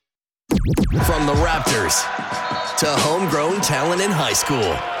From the Raptors to homegrown talent in high school,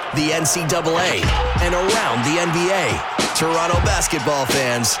 the NCAA, and around the NBA, Toronto basketball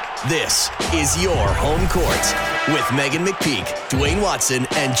fans, this is your home court with Meghan McPeak, Duane Watson,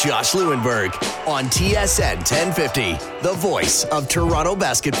 and Josh Lewenberg on TSN 1050, the voice of Toronto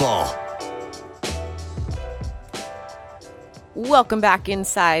basketball. Welcome back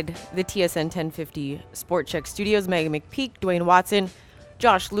inside the TSN 1050 Sport Check Studios. Meghan McPeak, Duane Watson,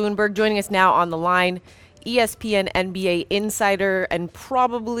 Josh Lewenberg joining us now on the line. ESPN NBA insider and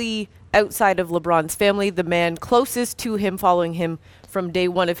probably outside of LeBron's family, the man closest to him, following him from day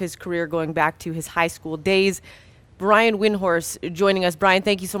one of his career, going back to his high school days. Brian Windhorst joining us. Brian,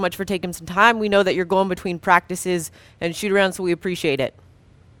 thank you so much for taking some time. We know that you're going between practices and shoot around, so we appreciate it.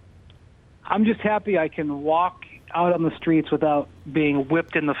 I'm just happy I can walk out on the streets without being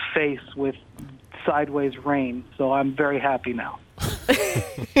whipped in the face with sideways rain. So I'm very happy now.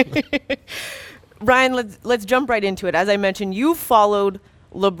 Brian, let's jump right into it. As I mentioned, you followed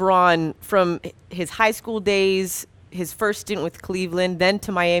LeBron from his high school days, his first stint with Cleveland, then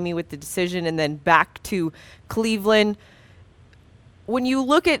to Miami with the decision, and then back to Cleveland. When you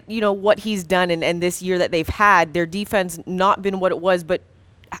look at, what he's done and this year that they've had, their defense not been what it was, but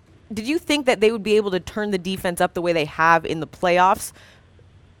did you think that they would be able to turn the defense up the way they have in the playoffs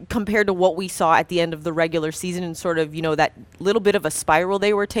compared to what we saw at the end of the regular season and sort of, that little bit of a spiral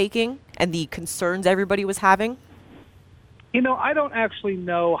they were taking and the concerns everybody was having? I don't actually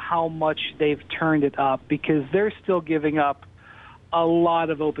know how much they've turned it up because they're still giving up a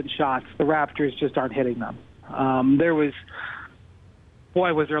lot of open shots. The Raptors just aren't hitting them.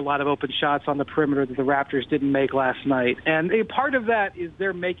 Was there a lot of open shots on the perimeter that the Raptors didn't make last night. And a part of that is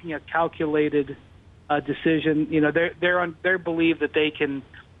they're making a calculated decision. They believe that they can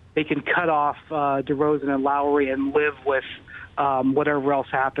cut off DeRozan and Lowry and live with whatever else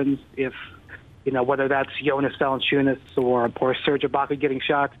happens, if whether that's Jonas Valanciunas or Serge Ibaka getting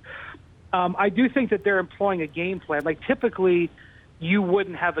shots. I do think that they're employing a game plan. Like typically, you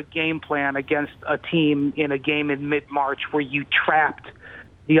wouldn't have a game plan against a team in a game in mid-March where you trapped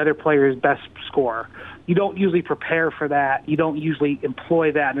the other player's best scorer. You don't usually prepare for that. You don't usually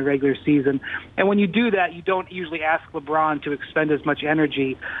employ that in the regular season. And when you do that, you don't usually ask LeBron to expend as much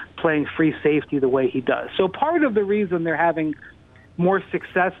energy playing free safety the way he does. So part of the reason they're having more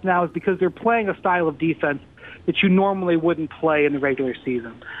success now is because they're playing a style of defense that you normally wouldn't play in the regular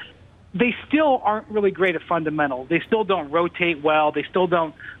season. They still aren't really great at fundamentals. They still don't rotate well. They still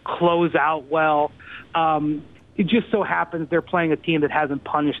don't close out well. It just so happens they're playing a team that hasn't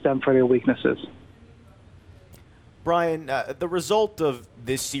punished them for their weaknesses. Brian, the result of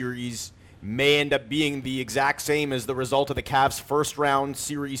this series may end up being the exact same as the result of the Cavs' first-round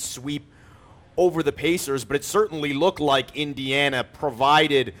series sweep over the Pacers, but it certainly looked like Indiana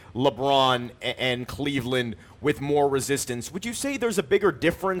provided LeBron and Cleveland with more resistance. Would you say there's a bigger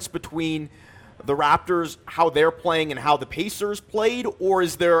difference between the Raptors, how they're playing, and how the Pacers played, or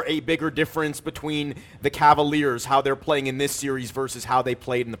is there a bigger difference between the Cavaliers, how they're playing in this series versus how they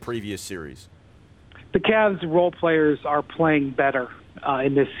played in the previous series? The Cavs role players are playing better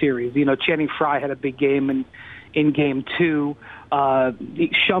in this series. Channing Frye had a big game in Game 2.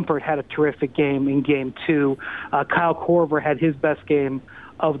 Shumpert had a terrific game in Game 2. Kyle Korver had his best game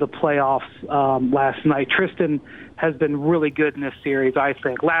of the playoffs last night. Tristan has been really good in this series, I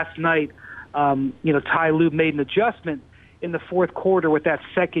think. Last night, Ty Lue made an adjustment in the fourth quarter with that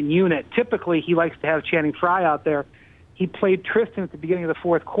second unit. Typically, he likes to have Channing Frye out there. He played Tristan at the beginning of the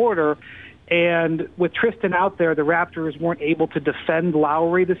fourth quarter, and with Tristan out there, the Raptors weren't able to defend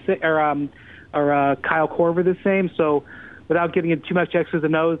Lowry or Kyle Korver the same. So without getting into too much X's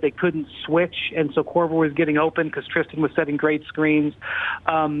and O's, they couldn't switch, and so Korver was getting open because Tristan was setting great screens.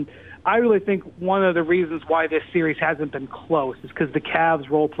 I really think one of the reasons why this series hasn't been close is because the Cavs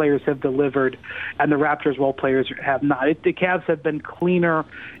role players have delivered and the Raptors role players have not. The Cavs have been cleaner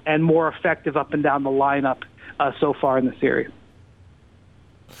and more effective up and down the lineup so far in the series.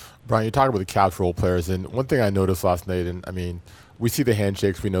 Brian, you talk about the Cavs role players, and one thing I noticed last night, and we see the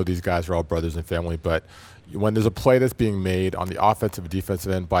handshakes, we know these guys are all brothers and family, but when there's a play that's being made on the offensive and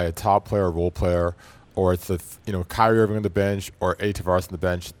defensive end by a top player, role player, or it's Kyrie Irving on the bench or A. Tavares on the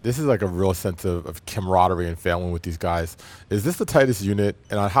bench, this is like a real sense of camaraderie and family with these guys. Is this the tightest unit,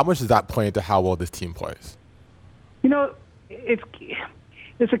 and how much does that play into how well this team plays?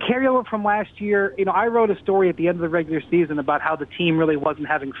 It's a carryover from last year. I wrote a story at the end of the regular season about how the team really wasn't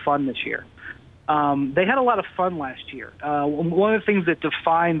having fun this year. They had a lot of fun last year. One of the things that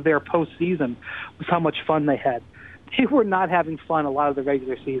defined their postseason was how much fun they had. They were not having fun a lot of the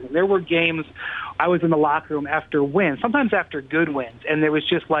regular season. There were games I was in the locker room after wins, sometimes after good wins, and there was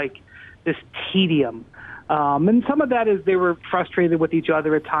just like tedium. And some of that is they were frustrated with each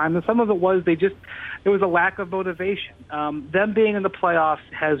other at times, and some of it was there was a lack of motivation. Them being in the playoffs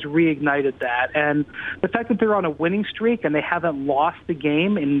has reignited that, and the fact that they're on a winning streak and they haven't lost the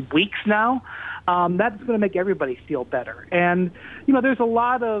game in weeks now, that's going to make everybody feel better. And there's a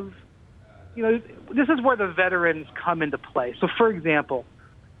lot of, this is where the veterans come into play. So, for example,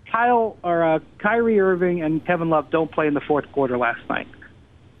 Kyrie Irving and Kevin Love don't play in the fourth quarter last night.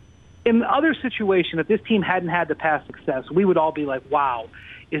 In the other situation, if this team hadn't had the past success, we would all be like, wow,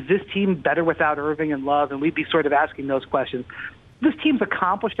 is this team better without Irving and Love? And we'd be sort of asking those questions. This team's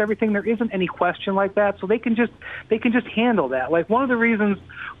accomplished everything. There isn't any question like that, so they can just handle that. Like, one of the reasons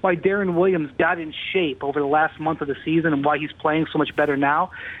why Darren Williams got in shape over the last month of the season and why he's playing so much better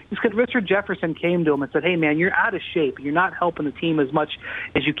now is because Richard Jefferson came to him and said, hey, man, you're out of shape. You're not helping the team as much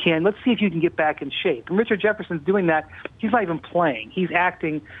as you can. Let's see if you can get back in shape. And Richard Jefferson's doing that. He's not even playing. He's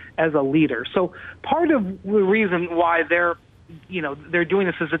acting as a leader. So part of the reason why they're doing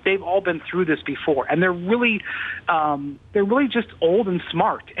this is that they've all been through this before, and they're really just old and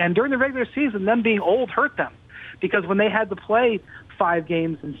smart. And during the regular season, them being old hurt them, because when they had to play 5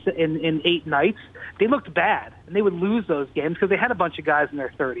 games in 8 nights, they looked bad, and they would lose those games because they had a bunch of guys in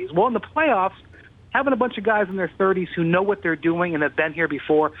their 30s. Well, in the playoffs, having a bunch of guys in their 30s who know what they're doing and have been here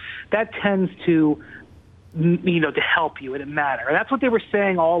before, that tends to help you, and it matters. And that's what they were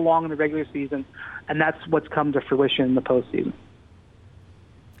saying all along in the regular season, and that's what's come to fruition in the postseason.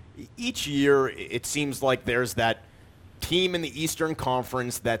 Each year, it seems like there's that team in the Eastern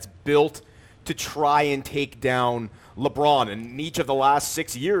Conference that's built to try and take down LeBron. And in each of the last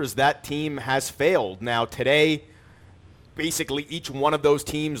 6 years, that team has failed. Now, today, basically each one of those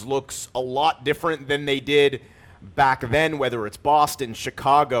teams looks a lot different than they did back then, whether it's Boston,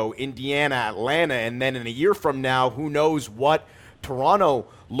 Chicago, Indiana, Atlanta, and then in a year from now, who knows what Toronto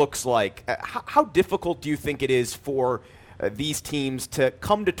looks like. How difficult do you think it is for these teams to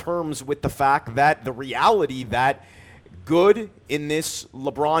come to terms with the fact that the reality that good in this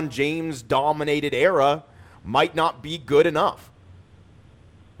LeBron James dominated era might not be good enough?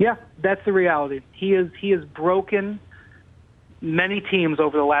 Yeah, that's the reality. He has broken many teams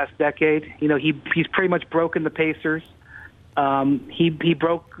over the last decade. He's pretty much broken the Pacers. He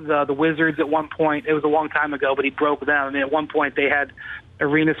broke the Wizards at one point. It was a long time ago, but he broke them. I mean, at one point they had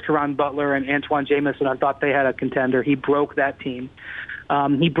Arenas, Caron Butler, and Antoine Jamison. I thought they had a contender. He broke that team.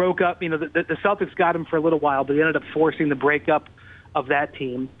 He broke up. The Celtics got him for a little while, but he ended up forcing the breakup of that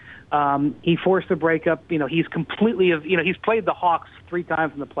team. He forced the breakup. He's completely. He's played the Hawks 3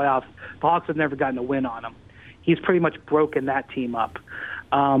 times in the playoffs. The Hawks have never gotten a win on him. He's pretty much broken that team up.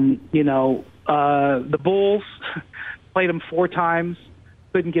 The Bulls played him 4 times,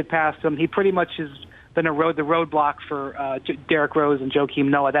 couldn't get past him. He pretty much has been the roadblock for Derrick Rose and Joakim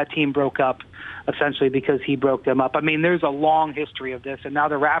Noah. That team broke up essentially because he broke them up. I mean, there's a long history of this, and now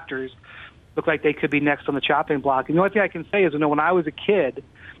the Raptors look like they could be next on the chopping block. And the only thing I can say is, when I was a kid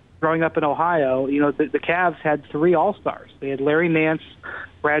growing up in Ohio, the Cavs had 3 All-Stars. They had Larry Nance,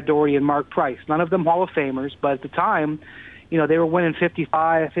 Brad Daugherty, and Mark Price. None of them Hall of Famers, but at the time, they were winning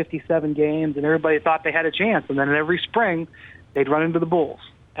 55, 57 games, and everybody thought they had a chance. And then every spring, they'd run into the Bulls,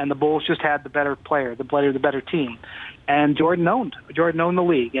 and the Bulls just had the better player, the better team. And Jordan owned the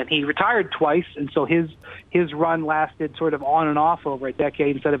league, and he retired twice, and so his run lasted sort of on and off over a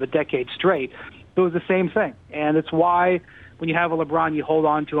decade instead of a decade straight. It was the same thing, and it's why when you have a LeBron, you hold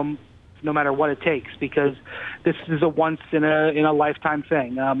on to him no matter what it takes, because this is a once in a lifetime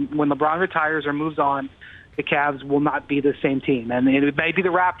thing. When LeBron retires or moves on, the Cavs will not be the same team, and it may be the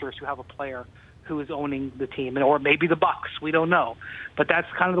Raptors who have a player who is owning the team, or maybe the Bucks. We don't know, but that's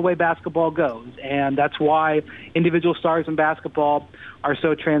kind of the way basketball goes, and that's why individual stars in basketball are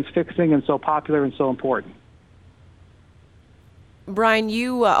so transfixing and so popular and so important. Brian,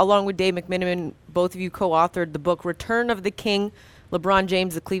 you, along with Dave McMenamin, both of you co-authored the book Return of the King, LeBron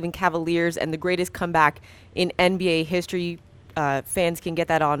James, the Cleveland Cavaliers, and the Greatest Comeback in NBA History. Fans can get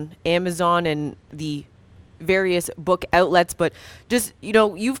that on Amazon and the various book outlets. But just,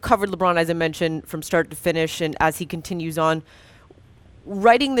 you've covered LeBron, as I mentioned, from start to finish, and as he continues on.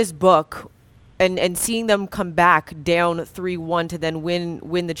 Writing this book and seeing them come back down 3-1 to then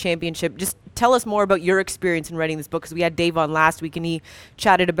win the championship, just tell us more about your experience in writing this book, because we had Dave on last week and he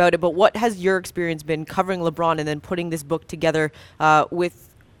chatted about it. But what has your experience been covering LeBron and then putting this book together with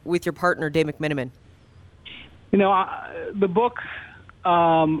your partner, Dave McMenamin? The book,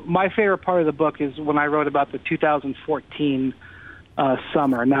 my favorite part of the book is when I wrote about the 2014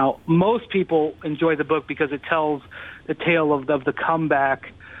 summer. Now, most people enjoy the book because it tells the tale of the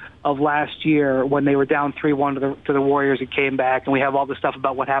comeback of last year when they were down 3-1 to the Warriors and came back, and we have all the stuff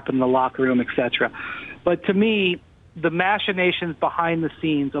about what happened in the locker room, etc. But to me, the machinations behind the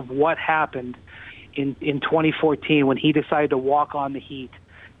scenes of what happened in 2014 when he decided to walk on the Heat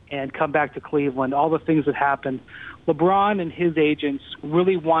and come back to Cleveland, all the things that happened, LeBron and his agents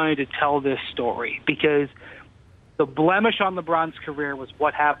really wanted to tell this story because the blemish on LeBron's career was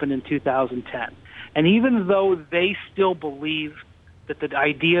what happened in 2010. And even though they still believe that the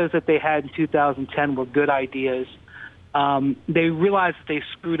ideas that they had in 2010 were good ideas, they realized that they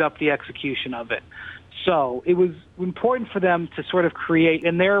screwed up the execution of it. So it was important for them to sort of create,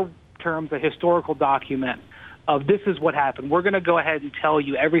 in their terms, a historical document of this is what happened. We're going to go ahead and tell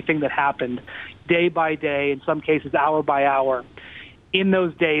you everything that happened day by day, in some cases hour by hour, in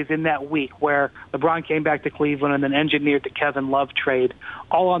those days, in that week where LeBron came back to Cleveland and then engineered the Kevin Love trade,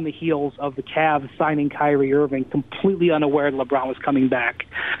 all on the heels of the Cavs signing Kyrie Irving, completely unaware that LeBron was coming back.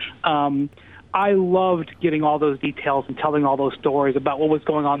 I loved getting all those details and telling all those stories about what was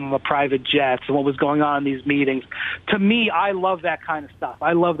going on the private jets and what was going on in these meetings. To me, I love that kind of stuff.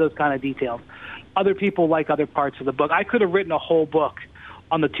 I love those kind of details. Other people like other parts of the book. I could have written a whole book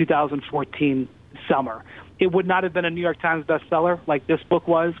on the 2014 summer. It would not have been a New York Times bestseller like this book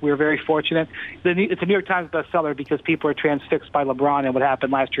was. We were very fortunate. It's a New York Times bestseller because people are transfixed by LeBron and what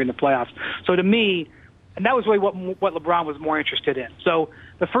happened last year in the playoffs. So to me, and that was really what LeBron was more interested in. So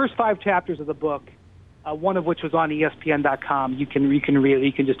the first 5 chapters of the book, one of which was on ESPN.com, you can read it.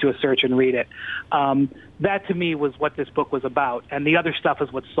 You can just do a search and read it. That to me was what this book was about, and the other stuff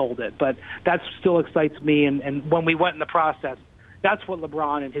is what sold it. But that still excites me. And when we went in the process, that's what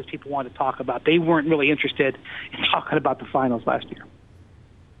LeBron and his people wanted to talk about. They weren't really interested in talking about the finals last year.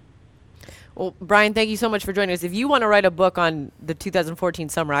 Well, Brian, thank you so much for joining us. If you want to write a book on the 2014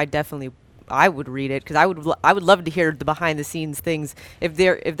 summer, I would read it because I would love to hear the behind the scenes things if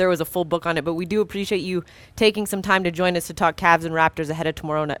there was a full book on it. But we do appreciate you taking some time to join us to talk Cavs and Raptors ahead of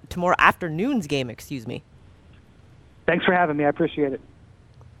tomorrow afternoon's game. Excuse me. Thanks for having me. I appreciate it.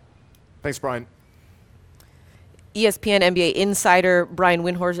 Thanks, Brian. ESPN NBA insider Brian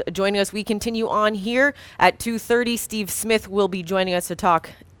Windhorst joining us. We continue on here at 2:30. Steve Smith will be joining us to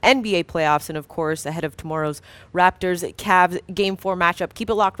talk NBA playoffs and, of course, ahead of tomorrow's Raptors-Cavs Game 4 matchup. Keep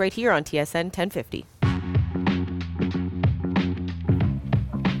it locked right here on TSN 1050.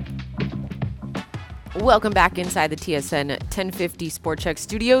 Welcome back inside the TSN 1050 Sport Check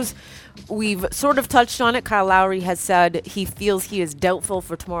studios. We've sort of touched on it. Kyle Lowry has said he feels he is doubtful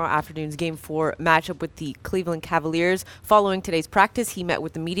for tomorrow afternoon's Game 4 matchup with the Cleveland Cavaliers. Following today's practice, he met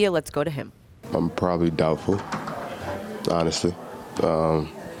with the media. Let's go to him. I'm probably doubtful, honestly.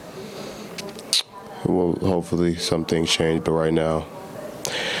 Well, hopefully some things change, but right now,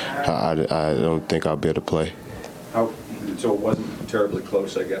 I don't think I'll be able to play. So it wasn't terribly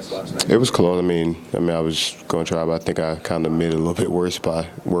close, I guess, last night? It was close. I mean, I was going to try, but I think I kind of made it a little bit worse by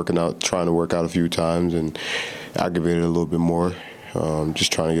trying to work out a few times and aggravated a little bit more.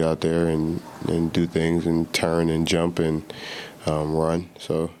 Just trying to get out there and do things and turn and jump and run.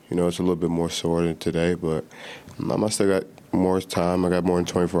 So, it's a little bit more sore than today, but I still got more time. I got more than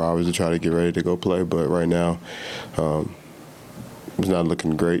 24 hours to try to get ready to go play, but right now it's not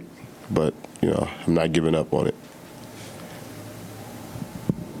looking great, but, I'm not giving up on it.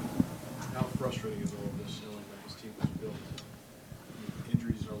 How frustrating is all of this knowing that this team was built?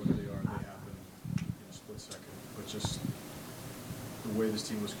 Injuries are what they are. They happen in a split second. But just the way this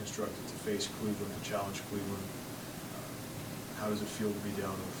team was constructed to face Cleveland, to challenge Cleveland, how does it feel to be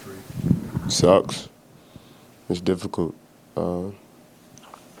down 0-3? Sucks. It's difficult.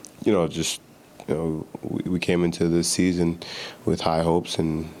 We came into this season with high hopes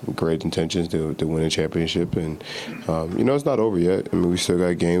and great intentions to win a championship, and it's not over yet. I mean, we still got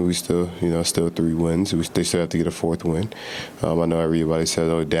a game. We still 3 wins. They still have to get a 4th win. I know everybody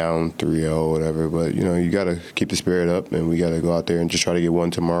says, down 3-0, whatever, but you got to keep the spirit up, and we got to go out there and just try to get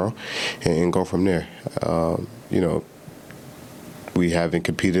one tomorrow, and go from there. We haven't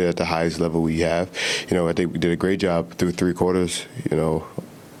competed at the highest level we have. I think we did a great job through 3 quarters,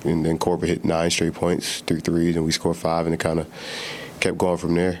 and then Corbett hit 9 straight points, 3 threes, and we scored 5, and it kind of kept going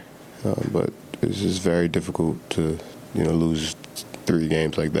from there. But it's just very difficult to, lose 3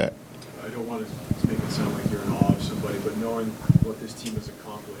 games like that. I don't want to make it sound like you're in awe of somebody, but knowing what this team has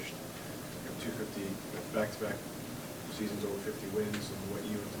accomplished, 250 back-to-back seasons over 50 wins, and what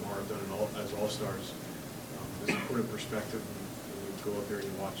you and DeMar have done as All-Stars, does it put in perspective when you go up there and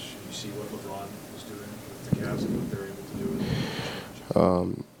you watch, and you see what LeBron was doing with the Cavs and what they're able to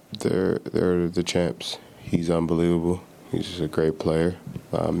do? They're the champs. He's unbelievable. He's just a great player.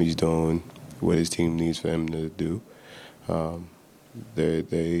 He's doing what his team needs for him to do.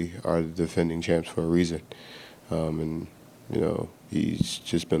 They are the defending champs for a reason. And, he's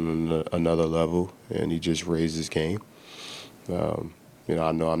just been on another level, and he just raised his game.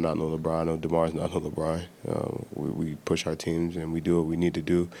 I know I'm not no LeBron, no DeMar's not no LeBron. We push our teams, and we do what we need to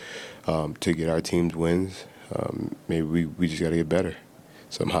do to get our teams wins. Maybe we just got to get better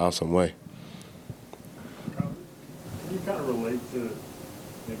somehow, some way. Can you kind of relate to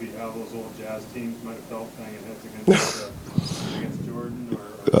maybe how those old Jazz teams might have felt banging heads against Jordan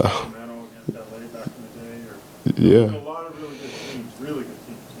or Sacramento against LA back in the day? Yeah. A lot of really good teams,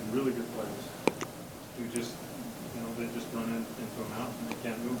 and really good players who just, they just run into a mountain and they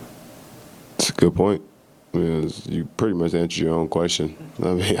can't move it. That's a good point. You pretty much answered your own question.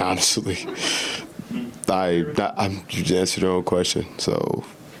 I mean, honestly, you just answered your own question. So,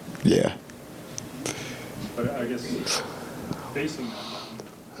 yeah. But I guess facing that mountain,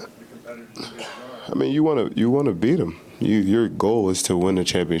 the competitors are. I mean, you want to beat them. Your goal is to win a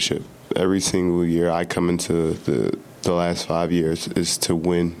championship. Every single year I come into the last 5 years is to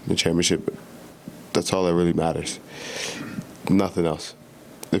win the championship. That's all that really matters. Nothing else.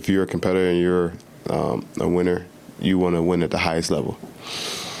 If you're a competitor and you're a winner, you want to win at the highest level.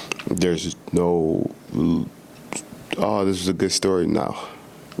 There's no, this is a good story. No.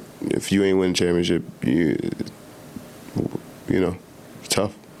 If you ain't winning championship, it's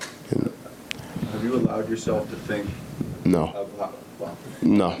tough. And have you allowed yourself to think? No.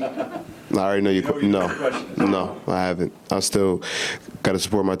 No. I already know you. No, I haven't. I still got to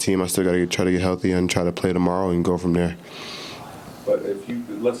support my team. I still got to try to get healthy and try to play tomorrow and go from there. But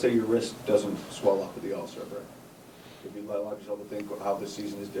let's say your wrist doesn't swell up with the ulcer, right? Have you allowed yourself to think how this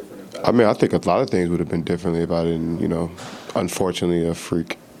season is different? I mean, I think a lot of things would have been differently if I didn't, unfortunately, a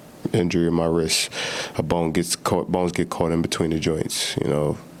freak injury in my wrist. Bones get caught in between the joints.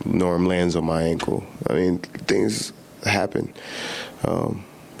 Norm lands on my ankle. I mean, things happen.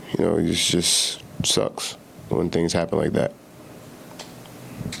 It just sucks when things happen like that.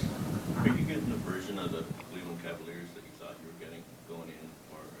 Are you getting a version of the Cleveland Cavaliers that you thought you were getting going in?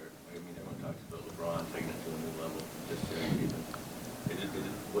 Or everyone talks about LeBron taking it to a new level this year. Is it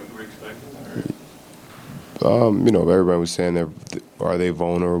what you were expecting? Or? Everybody was saying are they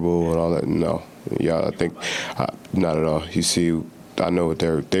vulnerable and all that? No. Yeah, I think not at all. You see, I know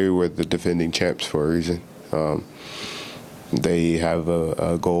they were the defending champs for a reason. They have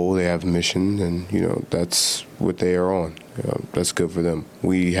a goal, they have a mission, and, that's what they are on. That's good for them.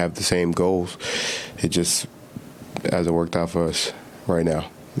 We have the same goals. It just hasn't worked out for us right now.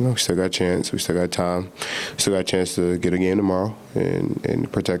 We still got a chance. We still got time. We still got a chance to get a game tomorrow and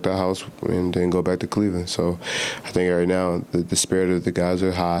protect our house and then go back to Cleveland. So I think right now the spirit of the guys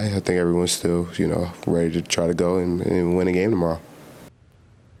are high. I think everyone's still, ready to try to go and win a game tomorrow.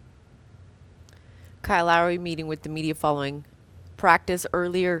 Kyle Lowry meeting with the media following practice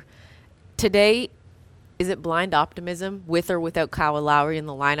earlier today. Is it blind optimism with or without Kyle Lowry in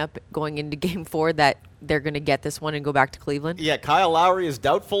the lineup going into Game 4 that they're going to get this one and go back to Cleveland? Yeah, Kyle Lowry is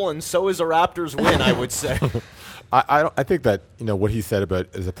doubtful, and so is a Raptors win, I would say. I think that what he said about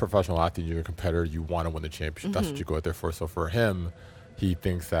as a professional athlete, you're a competitor, you want to win the championship. That's what you go out there for. So for him, he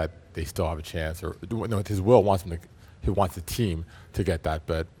thinks that they still have a chance, or his will wants him to. He wants the team to get that,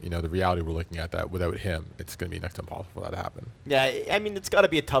 but the reality we're looking at that without him, it's going to be next to impossible for that to happen. Yeah, I mean, it's got to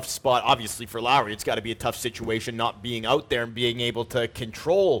be a tough spot. Obviously, for Lowry, it's got to be a tough situation not being out there and being able to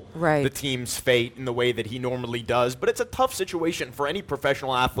control the team's fate in the way that he normally does. But it's a tough situation for any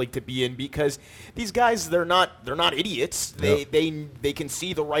professional athlete to be in because these guys, they're not idiots. They can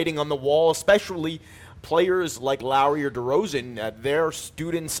see the writing on the wall, especially players like Lowry or DeRozan, they're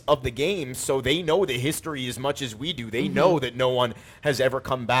students of the game, so they know the history as much as we do. They know that no one has ever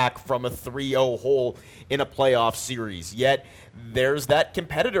come back from a 3-0 hole in a playoff series. Yet there's that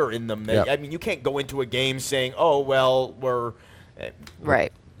competitor in them. I mean, you can't go into a game saying, "Oh, well, we're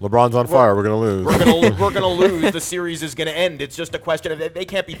right. LeBron's on fire. We're going to lose. We're going to lose. The series is going to end." It's just a question of they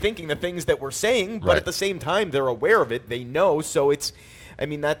can't be thinking the things that we're saying, but at the same time, they're aware of it. They know. So it's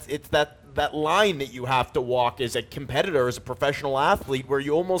that line that you have to walk as a competitor, as a professional athlete, where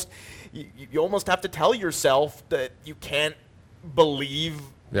you almost have to tell yourself that you can't believe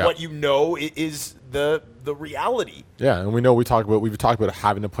what is the reality. Yeah, and we've talked about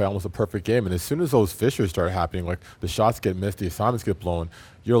having to play almost a perfect game, and as soon as those fissures start happening, like the shots get missed, the assignments get blown,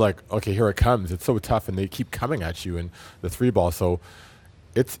 you're like, okay, here it comes. It's so tough, and they keep coming at you in the 3 ball. So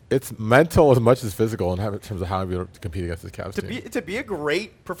it's mental as much as physical in terms of how to compete against this Cavs team. To be a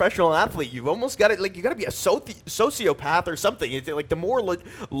great professional athlete, you've almost got to you got to be a sociopath or something. It's like the more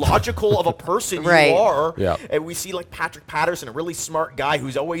logical of a person Right. you are, Yeah. and we see like Patrick Patterson, a really smart guy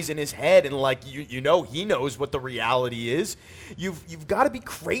who's always in his head, and like he knows what the reality is. You've got to be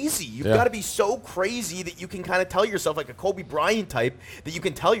crazy. You've got to be so crazy that you can kind of tell yourself, like a Kobe Bryant type, that you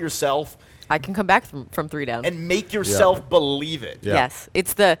can tell yourself, I can come back from 3 down. and make yourself believe it. Yeah. Yes,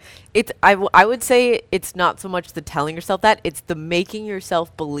 I would say it's not so much the telling yourself that, it's the making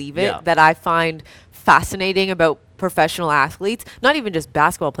yourself believe it that I find fascinating about professional athletes. Not even just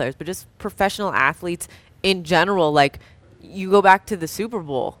basketball players, but just professional athletes in general. Like, you go back to the Super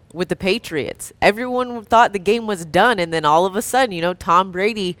Bowl with the Patriots. Everyone thought the game was done, and then all of a sudden, Tom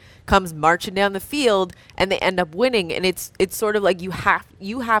Brady comes marching down the field, and they end up winning. And it's sort of like you have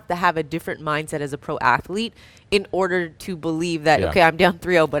to have a different mindset as a pro athlete in order to believe that, okay, I'm down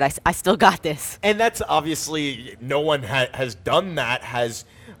 3-0, but I still got this. And that's obviously no one has done that, has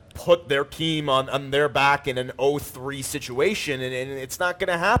put their team on their back in an 0-3 situation, and it's not going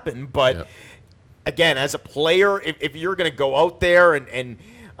to happen. But again, as a player, if you're going to go out there and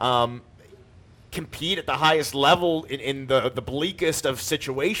compete at the highest level in the bleakest of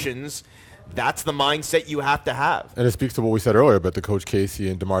situations, that's the mindset you have to have. And it speaks to what we said earlier about the Coach Casey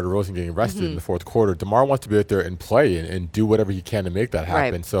and DeMar DeRozan getting rested in the fourth quarter. DeMar wants to be out there and play and do whatever he can to make that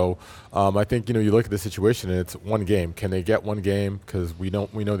happen. Right. So I think, you look at the situation and it's one game. Can they get one game? Because we know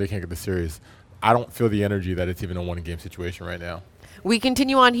they can't get the series. I don't feel the energy that it's even a one-game situation right now. We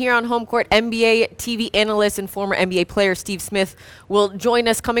continue on here on Home Court. NBA TV analyst and former NBA player Steve Smith will join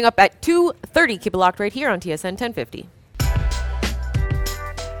us coming up at 2:30. Keep it locked right here on TSN 1050.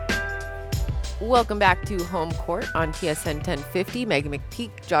 Welcome back to Home Court on TSN 1050. Meghan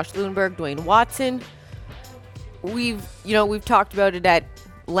McPeak, Josh Lewinberg, Duane Watson. We've talked about it at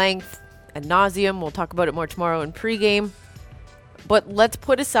length, ad nauseum. We'll talk about it more tomorrow in pregame. But let's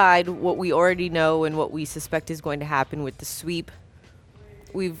put aside what we already know and what we suspect is going to happen with the sweep.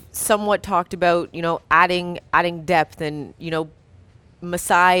 We've somewhat talked about, adding depth and,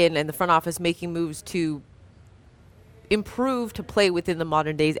 Masai and the front office making moves to improve to play within the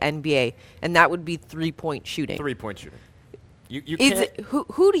modern days NBA, and that would be 3-point shooting. 3-point shooting. You can't.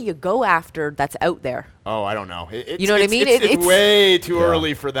 Who do you go after that's out there? Oh, I don't know. You know what I mean? It's way too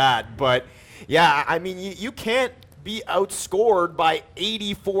early for that. But, yeah, I mean, you can't be outscored by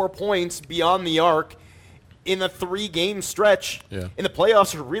 84 points beyond the arc in a 3-game stretch in the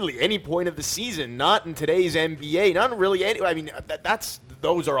playoffs, or really any point of the season. Not in today's NBA. Not really any. I mean,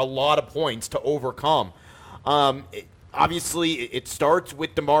 those are a lot of points to overcome. Obviously, it starts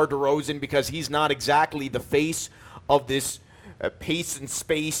with DeMar DeRozan because he's not exactly the face of this pace and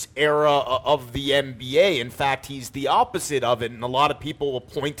space era of the NBA. In fact, he's the opposite of it. And a lot of people will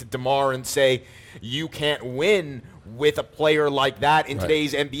point to DeMar and say, you can't win with a player like that in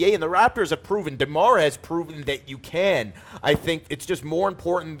today's NBA. And the Raptors have proven, DeMar has proven that you can. I think it's just more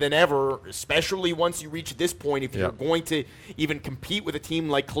important than ever, especially once you reach this point, if you're going to even compete with a team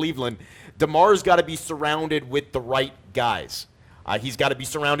like Cleveland, DeMar's got to be surrounded with the right guys. He's got to be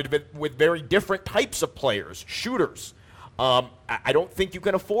surrounded with very different types of players, shooters. I don't think you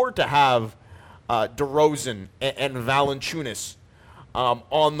can afford to have DeRozan and Valanciunas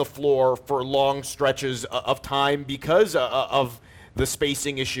on the floor for long stretches of time because of the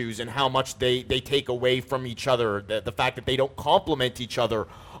spacing issues and how much they take away from each other, the fact that they don't complement each other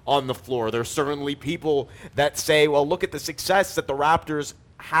on the floor. There's certainly people that say, well, look at the success that the Raptors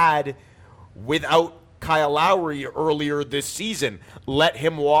had without Kyle Lowry earlier this season. Let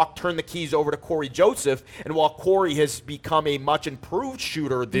him walk, turn the keys over to Corey Joseph, and while Corey has become a much improved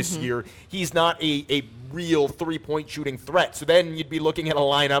shooter this year, he's not a real 3-point shooting threat. So then you'd be looking at a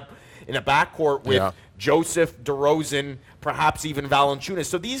lineup in a backcourt with Joseph, DeRozan, perhaps even Valanciunas.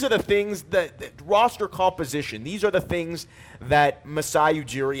 So these are the things that roster composition, these are the things that Masai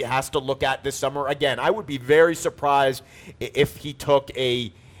Ujiri has to look at this summer. Again, I would be very surprised if he took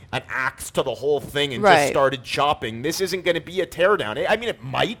an axe to the whole thing and just started chopping. This isn't going to be a teardown. I mean, it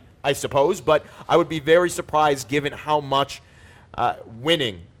might, I suppose, but I would be very surprised given how much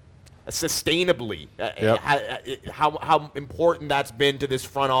winning sustainably, how important that's been to this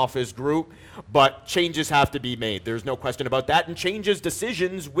front office group. But changes have to be made. There's no question about that. And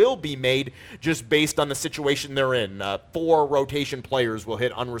decisions will be made just based on the situation they're in. 4 rotation players will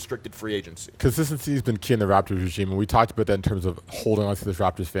hit unrestricted free agency. Consistency has been key in the Raptors regime, and we talked about that in terms of holding on to this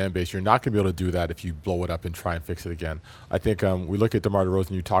Raptors fan base. You're not going to be able to do that if you blow it up and try and fix it again. I think we look at DeMar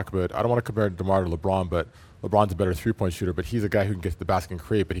DeRozan, you talk about, I don't want to compare DeMar to LeBron, but LeBron's a better three-point shooter, but he's a guy who can get to the basket and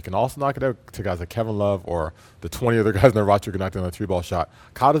create, but he can also knock it out to guys like Kevin Love or the 20 other guys in the roster who can knock down a three-ball shot.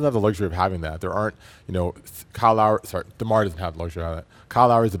 Kyle doesn't have the luxury of having that. There aren't, DeMar doesn't have the luxury of having that. Kyle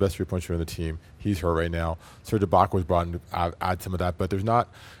Lowry is the best three-point shooter on the team. He's hurt right now. Serge Ibaka was brought in to add some of that, but there's not.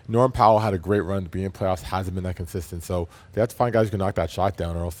 Norm Powell had a great run to be in playoffs, hasn't been that consistent. So they have to find guys who can knock that shot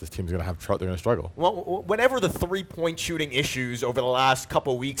down, or else this team's going to have trouble. They're going to struggle. Well, whenever the three-point shooting issues over the last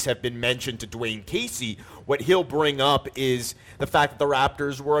couple weeks have been mentioned to Duane Casey, what he'll bring up is the fact that the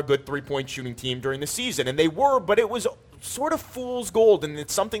Raptors were a good three-point shooting team during the season, and they were, but it was sort of fool's gold, and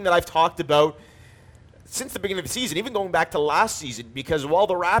it's something that I've talked about since the beginning of the season, even going back to last season, because while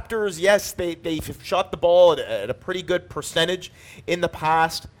the Raptors, yes, they've shot the ball at a pretty good percentage in the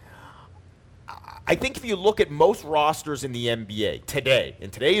past, I think if you look at most rosters in the NBA today, in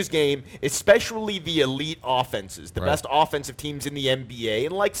today's game, especially the elite offenses, the best offensive teams in the NBA,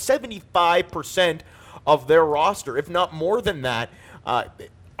 and like 75% of their roster, if not more than that,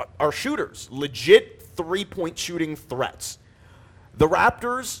 are shooters, legit three-point shooting threats. The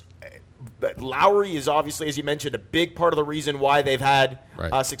Raptors, Lowry is obviously, as you mentioned, a big part of the reason why they've had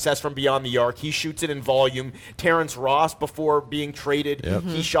success from beyond the arc. He shoots it in volume. Terrence Ross, before being traded,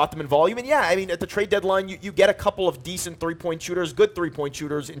 he shot them in volume. And yeah, I mean, at the trade deadline, you get a couple of decent three-point shooters, good three-point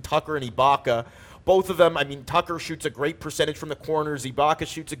shooters in Tucker and Ibaka. Both of them, I mean, Tucker shoots a great percentage from the corners. Ibaka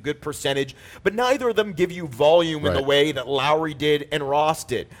shoots a good percentage. But neither of them give you volume in the way that Lowry did and Ross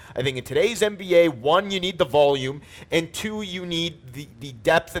did. I think in today's NBA, one, you need the volume, and two, you need the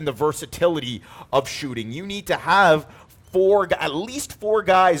depth and the versatility of shooting. You need to have at least four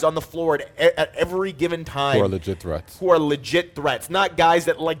guys on the floor at every given time. Who are legit threats. Not guys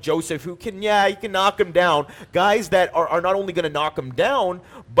that like Joseph who can knock him down. Guys that are not only going to knock him down,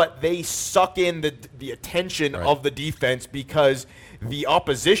 but they suck in the attention of the defense because the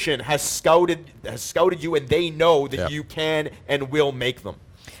opposition has scouted you, and they know that you can and will make them.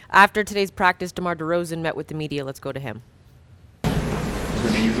 After today's practice, DeMar DeRozan met with the media. Let's go to him.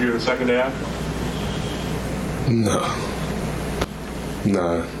 Was it easier the second half?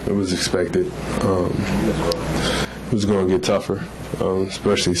 Nah, it was expected. It was going to get tougher,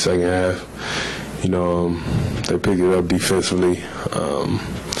 especially second half. They picked it up defensively.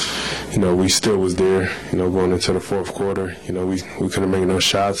 We still was there, going into the fourth quarter. We couldn't make no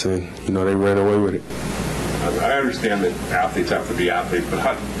shots, and, they ran away with it. I understand that athletes have to be athletes, but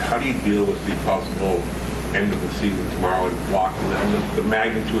how do you deal with the possible end of the season tomorrow and blocking the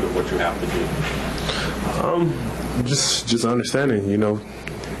magnitude of what you have to do? Just understanding, you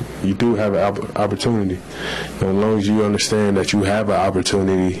do have an opportunity. As long as you understand that you have an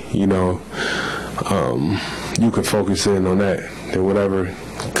opportunity, you can focus in on that. And whatever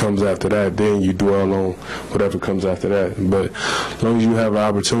comes after that, then you dwell on whatever comes after that. But as long as you have an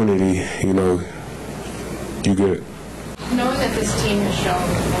opportunity, you good. Knowing that this team has shown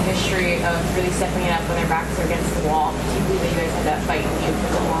a history of really stepping it up when their backs are against the wall, do you believe that you guys had that fight in you for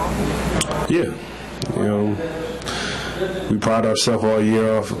the wall? Yeah. We pride ourselves all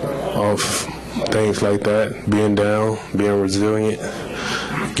year off things like that, being down, being resilient,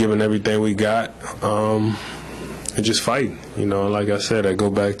 giving everything we got, and just fighting. Like I said, I go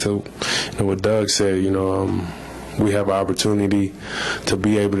back to what Doug said, we have an opportunity to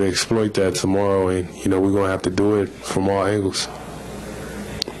be able to exploit that tomorrow, and, we're going to have to do it from all angles.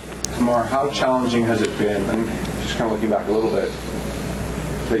 Tamar, how challenging has it been, and just kind of looking back a little bit,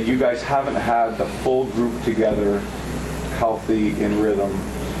 that you guys haven't had the full group together, healthy, in rhythm,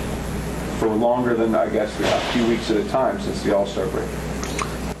 for longer than, I guess, a few weeks at a time since the All-Star break?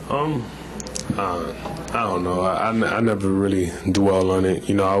 I don't know. I never really dwell on it.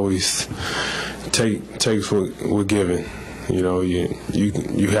 I always takes what we're given.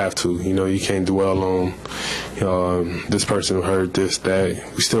 You have to. You can't dwell on this person heard this,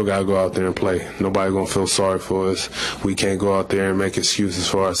 that. We still got to go out there and play. Nobody going to feel sorry for us. We can't go out there and make excuses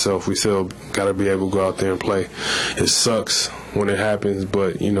for ourselves. We still got to be able to go out there and play. It sucks when it happens,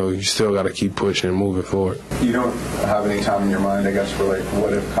 but, you still got to keep pushing and moving forward. You don't have any time in your mind, I guess, for,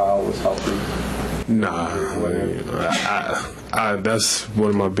 what if Kyle was healthy? Nah. That's one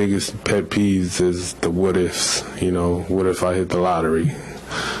of my biggest pet peeves is the what ifs. What if I hit the lottery?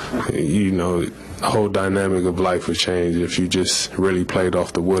 The whole dynamic of life would change if you just really played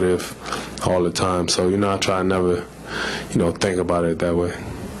off the what if all the time. So, I try to never, think about it that way.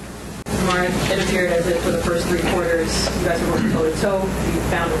 Mark, it appeared as if for the first three quarters, you guys were working toe-to-toe. You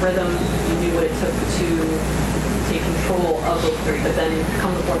found a rhythm. You knew what it took to take control of those three. But then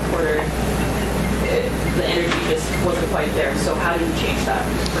come the fourth quarter, the energy just wasn't quite there. So how do you change that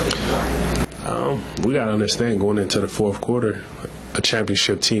for the floor? We got to understand going into the fourth quarter, a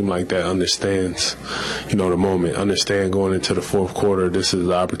championship team like that understands, the moment, understand going into the fourth quarter, this is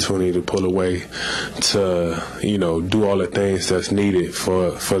the opportunity to pull away, to, do all the things that's needed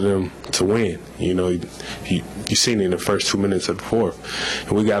for them to win. You've seen it in the first 2 minutes of the fourth.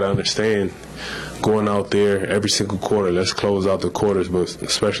 And we got to understand going out there every single quarter, let's close out the quarters, but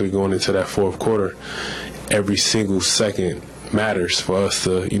especially going into that fourth quarter, every single second matters for us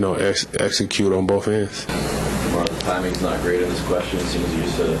to, execute on both ends. Mark, the timing's not great in this question. It seems you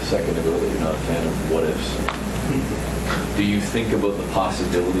said a second ago that you're not a fan of what ifs. Do you think about the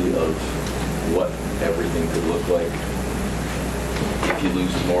possibility of what everything could look like if you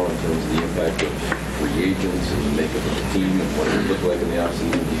lose tomorrow in terms of the impact of free agents and the makeup of the team and what it would look like in the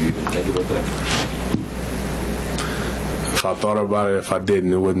offseason? Do you even think about that? If I thought about it, if I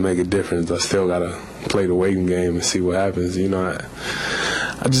didn't, it wouldn't make a difference. I still got to play the waiting game and see what happens.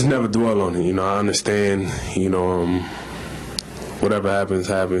 I just never dwell on it. I understand, whatever happens,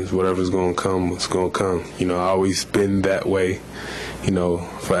 happens. Whatever's going to come, it's going to come. I always been that way,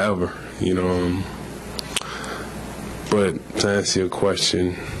 forever, But to answer your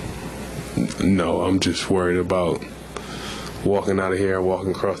question, no, I'm just worried about walking out of here and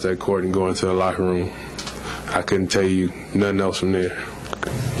walking across that court and going to the locker room. I couldn't tell you nothing else from there.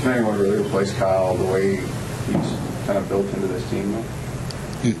 Can anyone really replace Kyle the way he's kind of built into this team, though?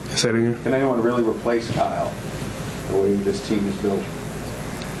 Say it again? Can anyone really replace Kyle the way this team is built?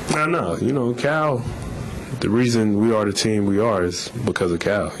 No. Cal, the reason we are the team we are is because of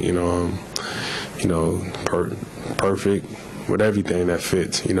Cal. Perfect with everything that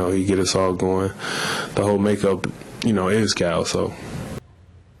fits. He get us all going. The whole makeup, is Cal, so.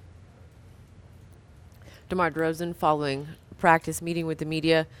 DeMar DeRozan following practice meeting with the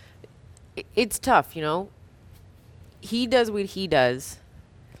media. It's tough, He does what he does,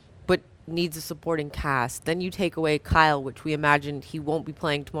 but needs a supporting cast. Then you take away Kyle, which we imagine he won't be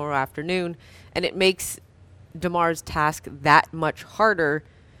playing tomorrow afternoon, and it makes DeMar's task that much harder,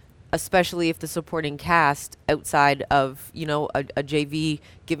 especially if the supporting cast outside of, a JV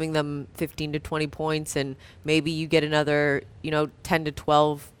giving them 15 to 20 points, and maybe you get another, 10 to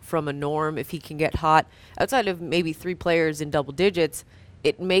 12 from a Norm if he can get hot. Outside of maybe 3 players in double digits,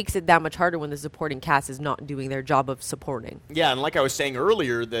 it makes it that much harder when the supporting cast is not doing their job of supporting. Yeah, and like I was saying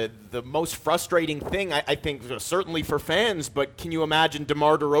earlier, the most frustrating thing, I think, certainly for fans, but can you imagine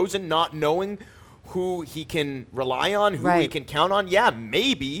DeMar DeRozan not knowing who he can rely on, who he can count on? Yeah,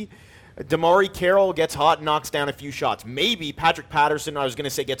 maybe DeMarre Carroll gets hot and knocks down a few shots. Maybe Patrick Patterson, I was going to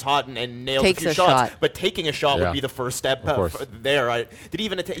say, gets hot and nails a few shots. But taking a shot would be the first step there. Did he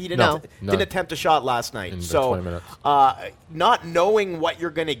even he didn't attempt a shot last night. In so 20 minutes. Not knowing what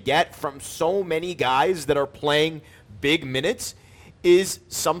you're going to get from so many guys that are playing big minutes is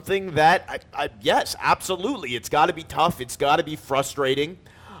something that, yes, absolutely. It's got to be tough. It's got to be frustrating.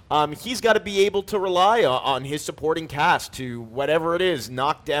 He's got to be able to rely on his supporting cast to, whatever it is,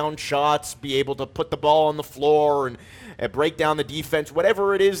 knock down shots, be able to put the ball on the floor and break down the defense,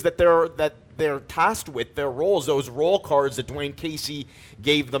 whatever it is that they're tasked with, their roles, those role cards that Duane Casey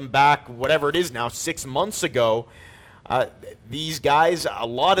gave them back, whatever it is now, 6 months ago. These guys, a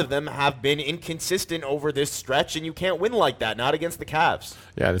lot of them have been inconsistent over this stretch, and you can't win like that, not against the Cavs.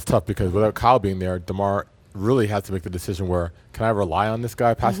 Yeah, it's tough because without Kyle being there, DeMar really has to make the decision where, can I rely on this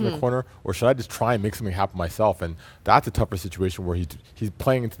guy passing the corner, or should I just try and make something happen myself? And that's a tougher situation where he's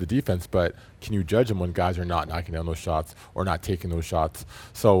playing into the defense, but can you judge him when guys are not knocking down those shots or not taking those shots?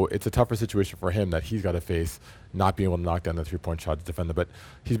 So it's a tougher situation for him that he's got to face, not being able to knock down the three-point shot to defend them. But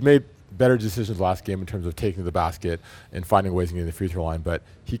he's made better decisions last game in terms of taking the basket and finding ways to get in the free throw line, but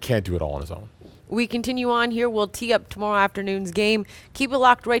he can't do it all on his own. We continue on here. We'll tee up tomorrow afternoon's game. Keep it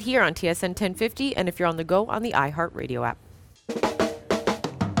locked right here on TSN 1050, and if you're on the go, on the iHeartRadio app.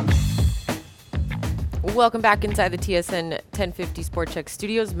 Welcome back inside the TSN 1050 Sport Check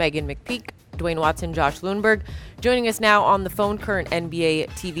Studios. Meghan McPeak, Duane Watson, Josh Lundberg. Joining us now on the phone, current NBA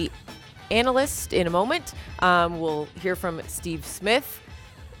TV analyst. In a moment, we'll hear from Steve Smith.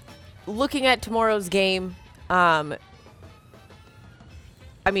 Looking at tomorrow's game,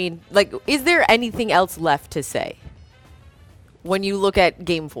 is there anything else left to say when you look at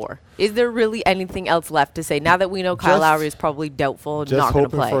Game 4? Is there really anything else left to say now that we know Kyle Lowry is probably doubtful and not going to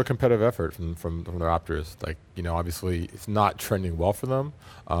play? Just hoping for a competitive effort from the Raptors. Obviously it's not trending well for them,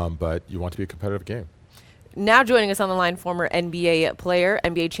 but you want to be a competitive game. Now joining us on the line, former NBA player,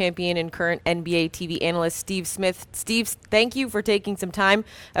 NBA champion, and current NBA TV analyst Steve Smith. Steve, thank you for taking some time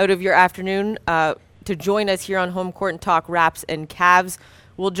out of your afternoon to join us here on Home Court and talk Raps and Cavs.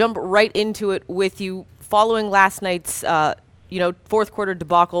 We'll jump right into it with you. Following last night's fourth quarter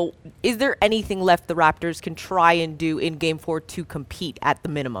debacle. Is there anything left the Raptors can try and do in Game 4 to compete at the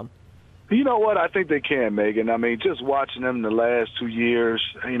minimum? You know what? I think they can, Megan. I mean, just watching them the last 2 years,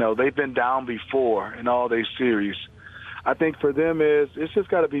 they've been down before in all their series. I think for them it's just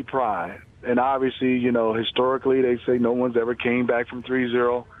got to be pride. And obviously, historically they say no one's ever came back from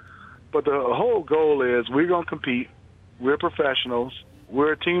 3-0. But the whole goal is we're going to compete. We're professionals.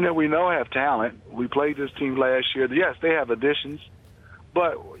 We're a team that we know have talent. We played this team last year. Yes, they have additions.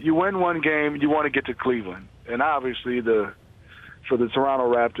 But you win one game, you want to get to Cleveland. And obviously for the Toronto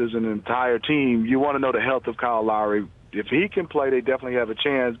Raptors and the entire team, you want to know the health of Kyle Lowry. If he can play, they definitely have a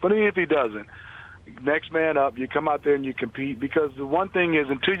chance. But even if he doesn't, next man up, you come out there and you compete. Because the one thing is,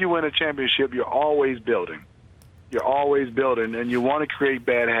 until you win a championship, you're always building. You're always building, and you want to create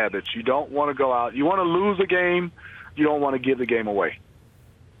bad habits. You don't want to go out. You want to lose a game. You don't want to give the game away.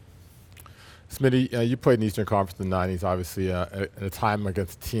 Smitty, you played in the Eastern Conference in the 90s, obviously, at a time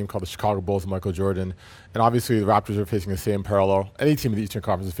against a team called the Chicago Bulls and Michael Jordan. And obviously the Raptors are facing the same parallel any team in the Eastern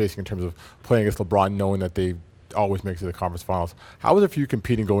Conference is facing in terms of playing against LeBron, knowing that they always make it to the conference finals. How was it for you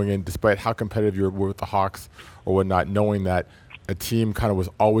competing going in, despite how competitive you were with the Hawks or whatnot, knowing that a team kind of was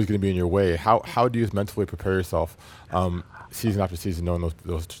always going to be in your way? How do you mentally prepare yourself season after season, knowing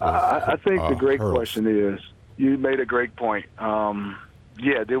those I think the great hurdles? question is, you made a great point.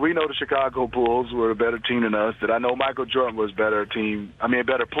 Did we know the Chicago Bulls were a better team than us? Did I know Michael Jordan was a better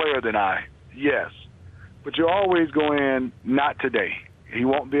player than I? Yes. But you always go in, not today. He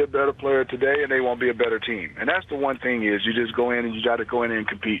won't be a better player today, and they won't be a better team. And that's the one thing is you just go in and you got to go in and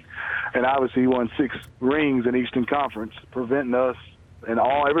compete. And obviously he won 6 rings in Eastern Conference, preventing us and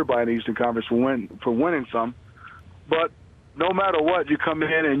everybody in the Eastern Conference for winning some. But no matter what, you come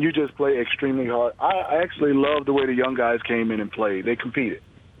in and you just play extremely hard. I actually love the way the young guys came in and played. They competed.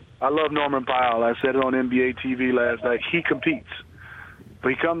 I love Norman Powell. I said it on NBA TV last night. He competes. But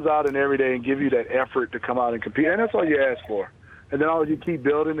he comes out and every day and give you that effort to come out and compete. And that's all you ask for. And then you keep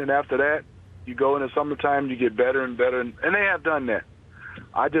building, and after that, you go in the summertime, you get better and better. And they have done that.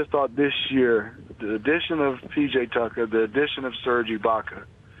 I just thought this year, the addition of P.J. Tucker, the addition of Serge Ibaka,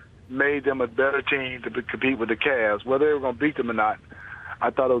 made them a better team to compete with the Cavs. Whether they were going to beat them or not, I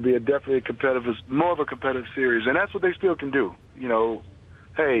thought it would be more of a competitive series. And that's what they still can do.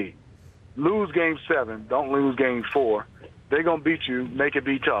 Hey, lose Game 7, don't lose Game 4. They're going to beat you, make it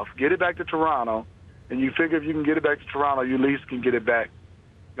be tough. Get it back to Toronto, and you figure if you can get it back to Toronto, you at least can get it back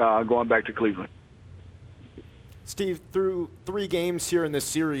going back to Cleveland. Steve, through 3 games here in this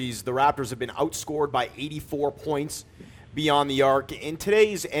series, the Raptors have been outscored by 84 points beyond the arc. In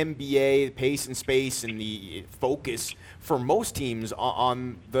today's NBA, the pace and space and the focus for most teams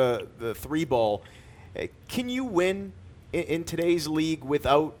on the 3-ball, can you win in today's league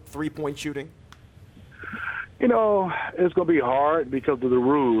without 3-point shooting? It's going to be hard because of the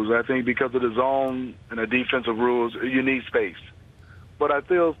rules. I think because of the zone and the defensive rules, you need space. But I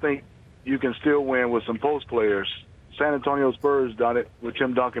still think you can still win with some post players. San Antonio Spurs done it with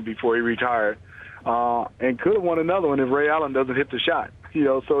Tim Duncan before he retired, and could have won another one if Ray Allen doesn't hit the shot.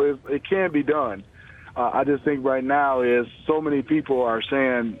 So it can be done. I just think right now is so many people are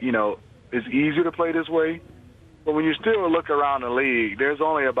saying, it's easier to play this way. But when you still look around the league, there's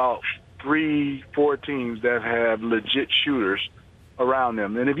only about 3-4 teams that have legit shooters around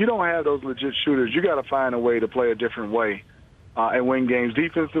them. And if you don't have those legit shooters, you got to find a way to play a different way and win games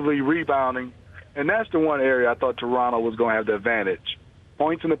defensively, rebounding. And that's the one area I thought Toronto was going to have the advantage.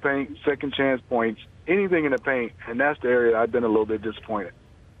 Points in the paint, second chance points, anything in the paint, and that's the area I've been a little bit disappointed.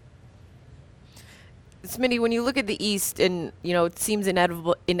 Smitty, when you look at the East and, it seems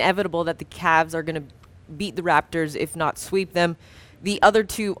inevitable that the Cavs are going to beat the Raptors, if not sweep them. The other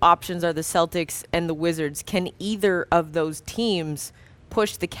 2 options are the Celtics and the Wizards. Can either of those teams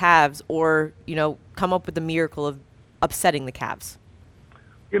push the Cavs or, come up with the miracle of upsetting the Cavs?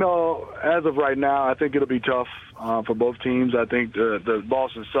 As of right now, I think it'll be tough for both teams. I think the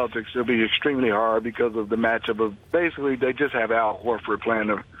Boston Celtics, it'll be extremely hard because of the matchup of basically they just have Al Horford playing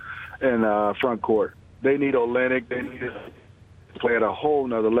in front court. They need Olynyk. They need to play at a whole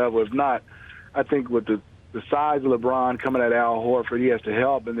nother level. If not, I think with the size of LeBron coming at Al Horford, he has to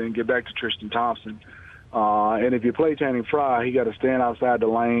help and then get back to Tristan Thompson. And if you play Channing Frye, he got to stand outside the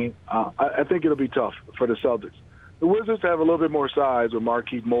lane. I think it'll be tough for the Celtics. The Wizards have a little bit more size with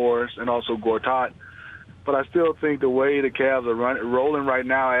Markieff Morris and also Gortat. But I still think the way the Cavs are rolling right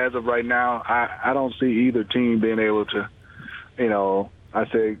now, as of right now, I don't see either team being able to,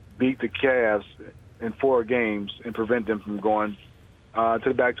 beat the Cavs in 4 games and prevent them from going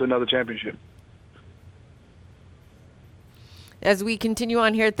back to another championship. As we continue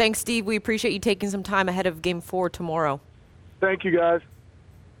on here, thanks, Steve. We appreciate you taking some time ahead of Game 4 tomorrow. Thank you, guys.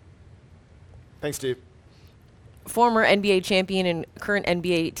 Thanks, Steve. Former NBA champion and current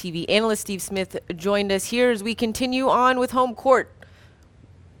NBA TV analyst Steve Smith joined us here as we continue on with Home Court.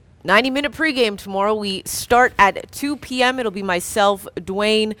 90-minute pregame tomorrow. We start at 2 p.m. It'll be myself,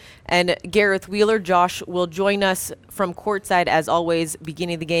 Duane, and Gareth Wheeler. Josh will join us from courtside, as always,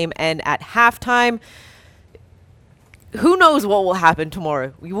 beginning of the game and at halftime. Who knows what will happen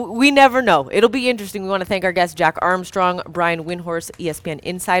tomorrow? We never know. It'll be interesting. We want to thank our guests, Jack Armstrong, Brian Windhorst, ESPN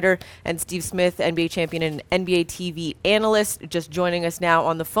Insider, and Steve Smith, NBA champion and NBA TV analyst, just joining us now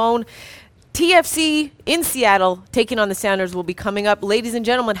on the phone. TFC in Seattle taking on the Sounders will be coming up. Ladies and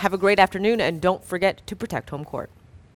gentlemen, have a great afternoon, and don't forget to protect home court.